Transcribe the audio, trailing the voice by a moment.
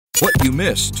What you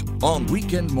missed on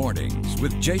Weekend Mornings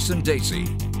with Jason Dacey.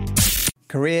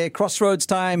 Career Crossroads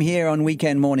time here on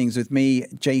Weekend Mornings with me,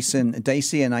 Jason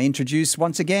Dacey, and I introduce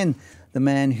once again the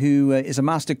man who is a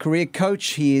master career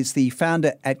coach. He is the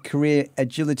founder at Career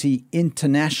Agility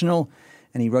International,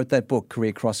 and he wrote that book,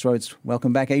 Career Crossroads.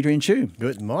 Welcome back, Adrian Choo.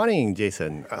 Good morning,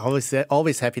 Jason.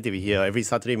 Always happy to be here every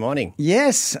Saturday morning.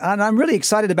 Yes, and I'm really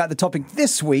excited about the topic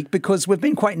this week because we've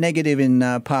been quite negative in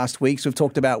past weeks. We've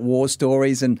talked about war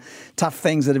stories and tough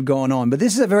things that have gone on, but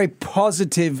this is a very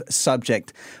positive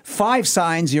subject. 5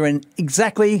 signs you're in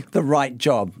exactly the right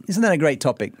job. Isn't that a great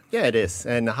topic? Yeah, it is.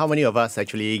 And how many of us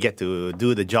actually get to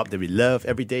do the job that we love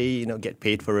every day, get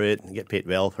paid for it, get paid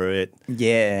well for it?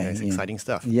 Yeah. It's exciting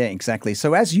stuff. Yeah, exactly.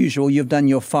 So as usual, you've done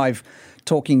your 5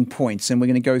 talking points, and we're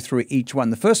going to go through each one.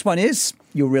 The first one is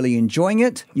you're really enjoying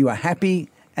it, you are happy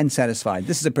and satisfied.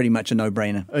 This is pretty much a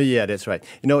no-brainer. Yeah, that's right.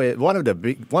 One of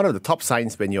the top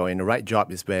signs when you're in the right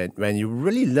job is when you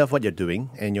really love what you're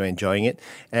doing and you're enjoying it,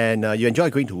 and you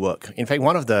enjoy going to work. In fact,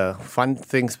 one of the fun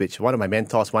things which one of my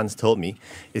mentors once told me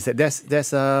is that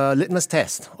there's a litmus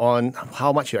test on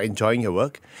how much you're enjoying your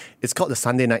work. It's called the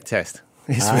Sunday night test.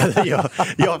 It's whether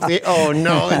you're saying, oh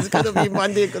no, it's going to be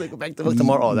Monday, going to go back to work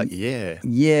tomorrow. Or yeah.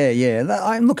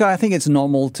 Look, I think it's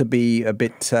normal to be a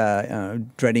bit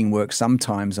dreading work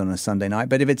sometimes on a Sunday night,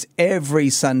 but if it's every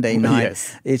Sunday night,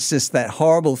 yes. It's just that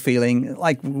horrible feeling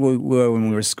like we were when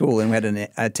we were at school and we had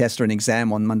a test or an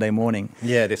exam on Monday morning.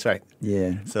 Yeah, that's right.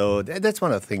 Yeah. So that's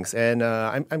one of the things, and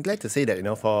I'm glad to say that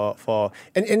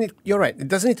you're right. It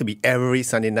doesn't need to be every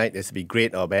Sunday night. It has to be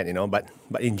great or bad,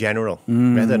 but in general,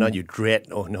 whether or not you dread,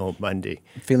 oh no, Monday.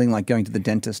 Feeling like going to the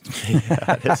dentist. Yeah,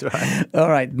 that's right. All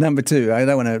right, number 2. I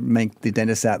don't want to make the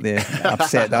dentist out there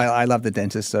upset. I love the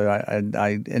dentist, so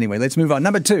anyway, let's move on.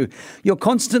 Number 2, you're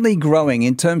constantly growing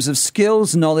in terms of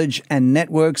skills, knowledge, and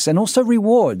networks, and also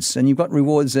rewards. And you've got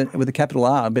rewards with a capital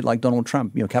R, a bit like Donald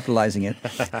Trump. You're capitalizing it.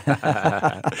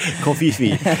 Coffee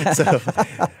fee.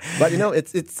 But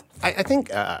I think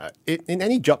in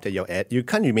any job that you're at, you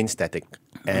can't remain static.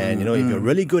 And if you're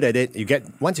really good at it,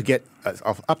 once you get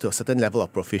up to a certain level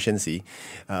of proficiency,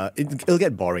 it'll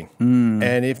get boring.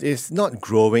 And if it's not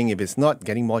growing, if it's not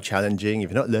getting more challenging,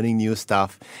 if you're not learning new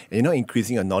stuff, and you're not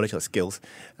increasing your knowledge or skills,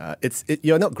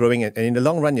 you're not growing. And in the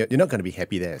long run, you're not going to be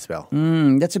happy there as well.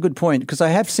 That's a good point, because I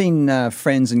have seen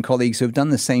friends and colleagues who have done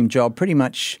the same job pretty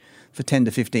much for 10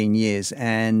 to 15 years,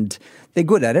 and they're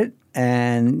good at it,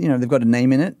 and they've got a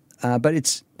name in it, but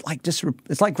it's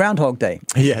like Groundhog Day.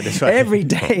 Yeah, that's right. Every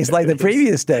day is like the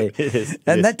previous day. It is.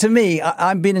 And that, to me,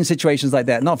 I've been in situations like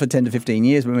that, not for 10 to 15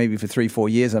 years, but maybe for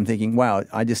 3-4 years. I'm thinking, wow,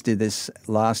 I just did this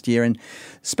last year. And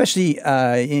especially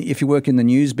if you work in the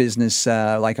news business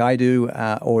like I do,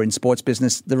 or in sports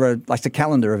business, there are like a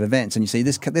calendar of events, and you see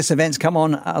this event's come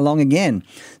on along again.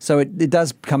 So it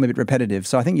does become a bit repetitive.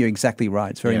 So I think you're exactly right.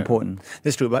 It's very important.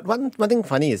 That's true. But one thing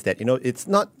funny is that, it's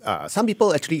not, some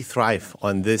people actually thrive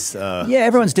on this.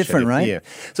 Everyone's different, right? Yeah.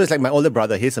 So it's like my older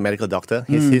brother. He's a medical doctor.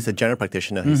 He's a general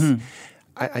practitioner.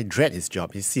 I dread his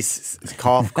job. He's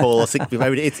cough, cold, sick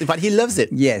every day. But he loves it.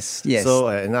 Yes. So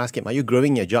and I ask him, are you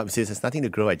growing your job? He says, there's nothing to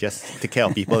grow. I just take care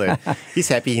of people. And he's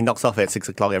happy. He knocks off at 6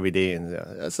 o'clock every day.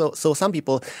 And so some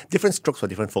people, different strokes for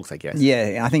different folks, I guess.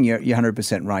 Yeah, I think you're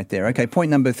 100% right there. Okay,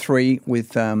 point number 3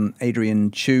 with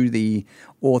Adrian Choo, the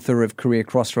author of Career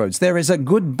Crossroads. There is a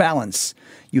good balance.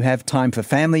 You have time for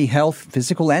family, health,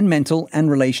 physical and mental,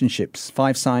 and relationships.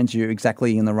 5 signs you're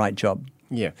exactly in the right job.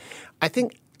 Yeah. I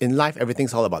think in life,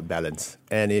 everything's all about balance.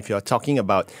 And if you're talking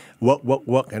about work,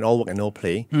 and all work and no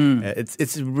play,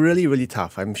 it's really, really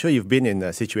tough. I'm sure you've been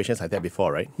in situations like that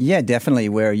before, right? Yeah, definitely,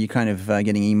 where you kind of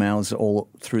getting emails all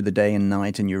through the day and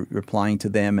night, and you're replying to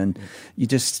them, and you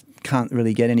just can't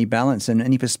really get any balance and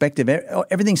any perspective.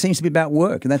 Everything seems to be about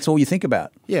work, and that's all you think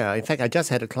about. Yeah, in fact, I just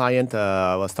had a client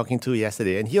I was talking to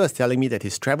yesterday, and he was telling me that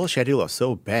his travel schedule was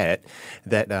so bad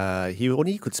that he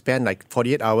only could spend like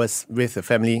 48 hours with the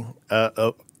family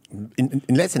in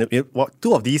less than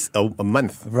 2 of these a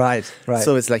month. Right.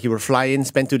 So it's like he would fly in,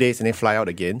 spend 2 days, and then fly out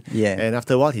again. Yeah. And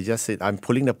after a while, he just said, I'm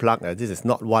pulling the plug. This is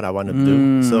not what I want to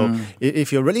do. So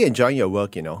if you're really enjoying your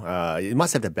work, you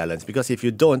must have the balance, because if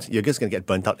you don't, you're just going to get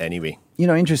burnt out anyway.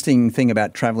 Interesting thing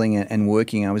about traveling and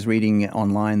working, I was reading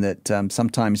online that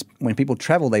sometimes when people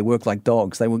travel, they work like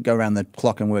dogs. They will go around the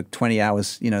clock and work 20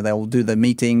 hours. They'll do the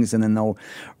meetings, and then they'll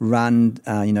run,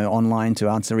 online to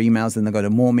answer emails, and they'll go to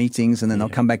more meetings, and then they'll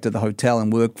come back to the hotel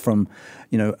and work from,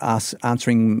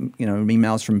 answering,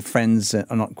 emails from friends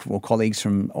or colleagues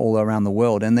from all around the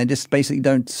world, and they just basically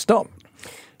don't stop.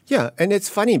 Yeah, and it's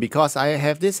funny because I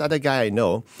have this other guy I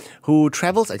know who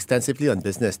travels extensively on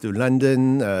business to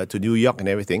London, to New York and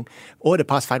everything over the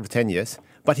past 5 to 10 years.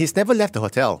 but he's never left the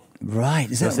hotel. Right,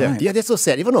 is that So, right? yeah, that's so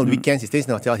sad. Even on weekends, he stays in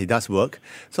the hotel, he does work.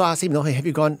 So I asked him, hey, have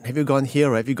you gone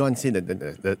here, or have you gone see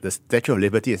the Statue of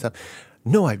Liberty and stuff?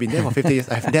 No, I've been there for 50 years.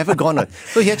 I've never gone on.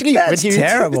 So he actually... That's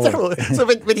terrible. So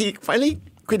when he finally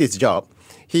quit his job,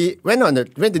 he went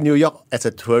to New York as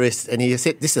a tourist, and he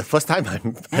said, "This is the first time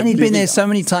I'm." And he'd been there so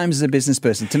many times as a business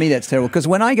person. To me, that's terrible. Because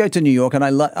when I go to New York, and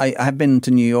I have been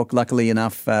to New York, luckily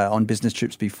enough, on business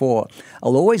trips before,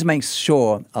 I'll always make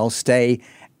sure I'll stay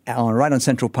right on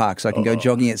Central Park, so I can go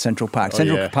jogging at Central Park,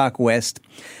 Park West.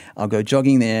 I'll go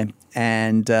jogging there.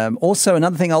 And also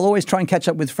another thing, I'll always try and catch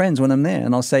up with friends when I'm there.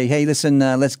 And I'll say, hey, listen,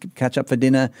 let's catch up for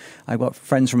dinner. I've got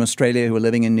friends from Australia who are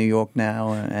living in New York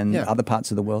now and other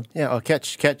parts of the world. Yeah, or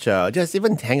just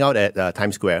even hang out at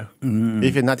Times Square. Mm-hmm.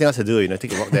 If you have nothing else to do,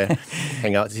 take a walk there,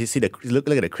 hang out. You see look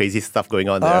at the crazy stuff going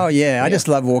on there. Oh, yeah. I just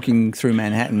love walking through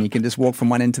Manhattan. You can just walk from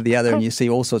one end to the other and you see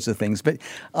all sorts of things. But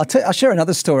I'll share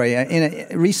another story.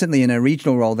 Recently, in a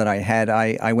regional role that I had,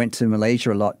 I went to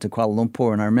Malaysia a lot, to Kuala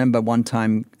Lumpur. And I remember one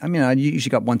time, I usually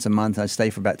got once a month. I'd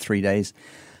stay for about 3 days.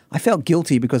 I felt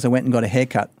guilty because I went and got a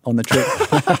haircut on the trip.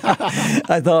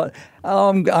 I thought,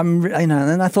 and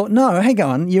I thought, no, hang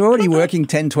on, you're already working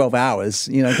 10, 12 hours,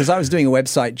 because I was doing a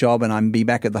website job and I'd be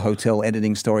back at the hotel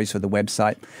editing stories for the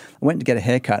website. I went to get a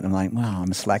haircut and I'm like, wow,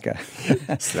 I'm a slacker.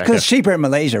 Because it's cheaper in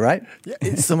Malaysia, right? Yeah,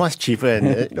 it's so much cheaper,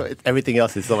 and everything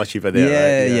else is so much cheaper there.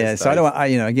 Yeah, right? yeah.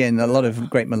 So again, a lot of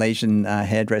great Malaysian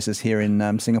hairdressers here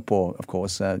in Singapore, of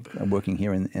course, are working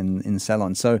here in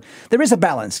salons. So there is a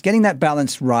balance. Getting that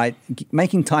balance right,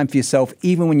 making time for yourself,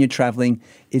 even when you're traveling,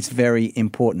 is very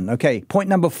important. Okay, point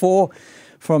number 4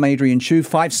 from Adrian Choo,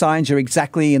 5 signs you're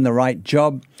exactly in the right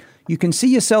job. You can see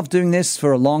yourself doing this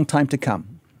for a long time to come.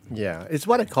 Yeah, it's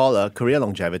what I call a career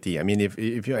longevity. I mean, if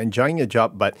you're enjoying your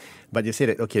job, but you say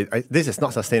that, okay, this is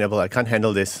not sustainable, I can't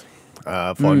handle this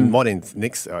for more than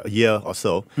next year or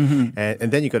so, and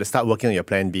then you got to start working on your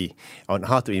plan B, on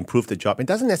how to improve the job. It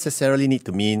doesn't necessarily need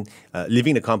to mean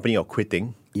leaving the company or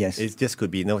quitting. Yes, it just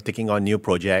could be taking on new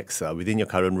projects within your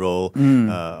current role,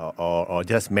 or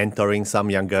just mentoring some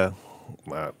younger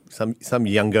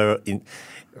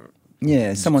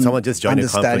someone just joined the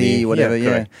company, whatever.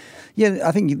 Yeah.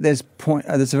 I think there's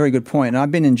a very good point. And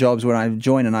I've been in jobs where I've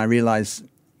joined and I realize,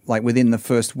 like within the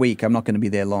first week, I'm not going to be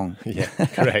there long. Yeah,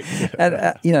 correct.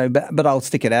 But I'll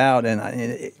stick it out.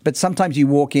 But sometimes you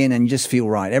walk in and you just feel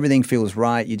right. Everything feels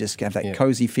right. You just have that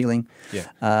cozy feeling.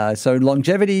 Yeah. So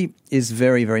longevity is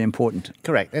very, very important.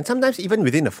 Correct. And sometimes even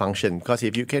within a function, because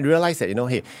if you can realize that,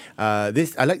 hey,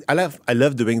 this I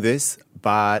love doing this,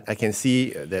 but I can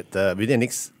see that within the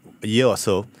next year or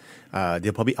so,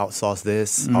 they'll probably outsource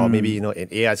this, or maybe an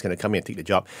AI is going to come in and take the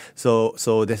job. So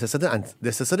there's a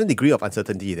certain degree of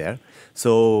uncertainty there.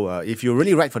 So if you're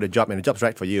really right for the job and the job's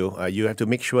right for you, you have to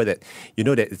make sure that you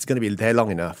know that it's going to be there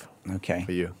long enough. Okay.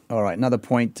 For you. All right. Another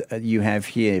point you have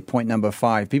here, point number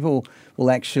 5. People will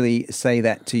actually say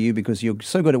that to you because you're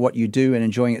so good at what you do and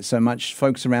enjoying it so much.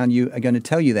 Folks around you are going to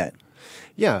tell you that.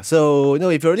 Yeah, so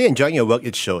if you're really enjoying your work,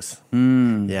 it shows.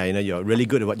 Yeah, you're really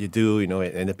good at what you do,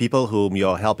 and the people whom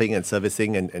you're helping and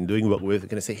servicing and doing work with are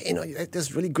going to say, hey,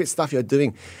 there's really great stuff you're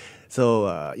doing. So,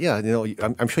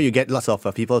 I'm sure you get lots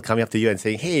of people coming up to you and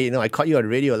saying, hey, I caught you on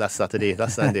radio last Sunday.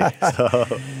 So.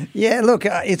 Yeah, look,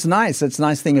 it's nice. It's a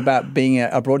nice thing about being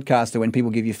a broadcaster when people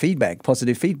give you feedback,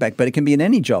 positive feedback, but it can be in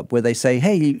any job where they say,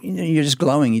 hey, you're just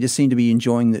glowing. You just seem to be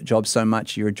enjoying the job so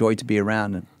much. You're a joy to be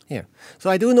around. Yeah. So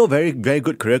I do know very, very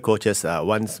good career coaches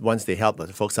once they help the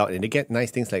folks out and they get nice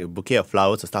things like a bouquet of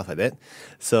flowers or stuff like that.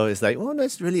 So it's like,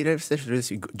 that's really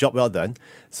job well done.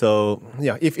 So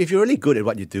yeah, if you're really good at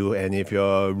what you do and if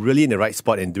you're really in the right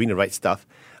spot and doing the right stuff,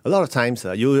 a lot of times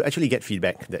you actually get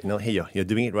feedback that, hey, you're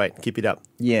doing it right. Keep it up.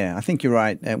 Yeah, I think you're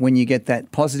right. When you get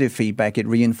that positive feedback, it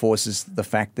reinforces the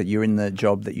fact that you're in the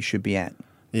job that you should be at.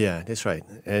 Yeah, that's right.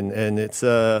 And it's...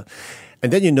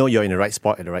 And then you're in the right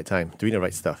spot at the right time, doing the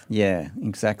right stuff. Yeah,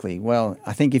 exactly. Well,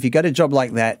 I think if you got a job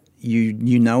like that, you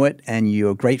know it and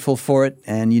you're grateful for it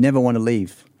and you never want to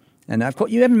leave. And of course,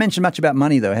 you haven't mentioned much about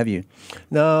money though, have you?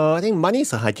 No, I think money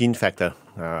is a hygiene factor.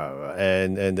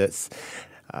 And that's...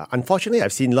 unfortunately,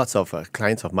 I've seen lots of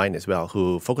clients of mine as well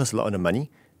who focus a lot on the money.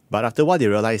 But after a while, they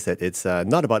realize that it's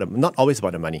not always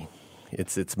about the money.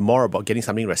 It's more about getting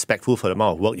something respectful for the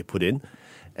amount of work you put in.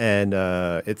 And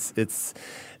it's...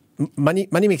 Money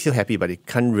makes you happy, but you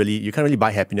can't really buy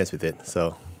happiness with it.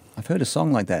 So I've heard a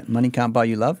song like that. Money can't buy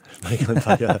you love. Money can't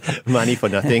buy money for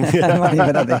nothing. Money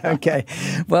for nothing. Okay.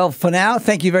 Well, for now,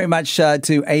 thank you very much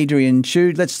to Adrian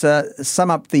Choo. Let's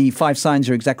sum up the 5 signs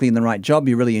you're exactly in the right job.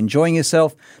 You're really enjoying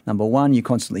yourself. Number 1, you're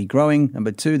constantly growing.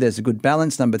 Number 2, there's a good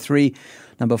balance. Number 3,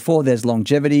 Number 4, there's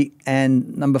longevity.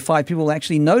 And number 5, people will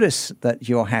actually notice that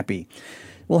you're happy.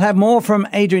 We'll have more from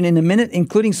Adrian in a minute,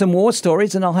 including some war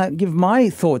stories, and I'll give my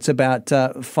thoughts about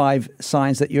 5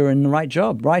 signs that you're in the right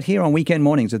job right here on Weekend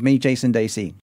Mornings with me, Jason Dacey.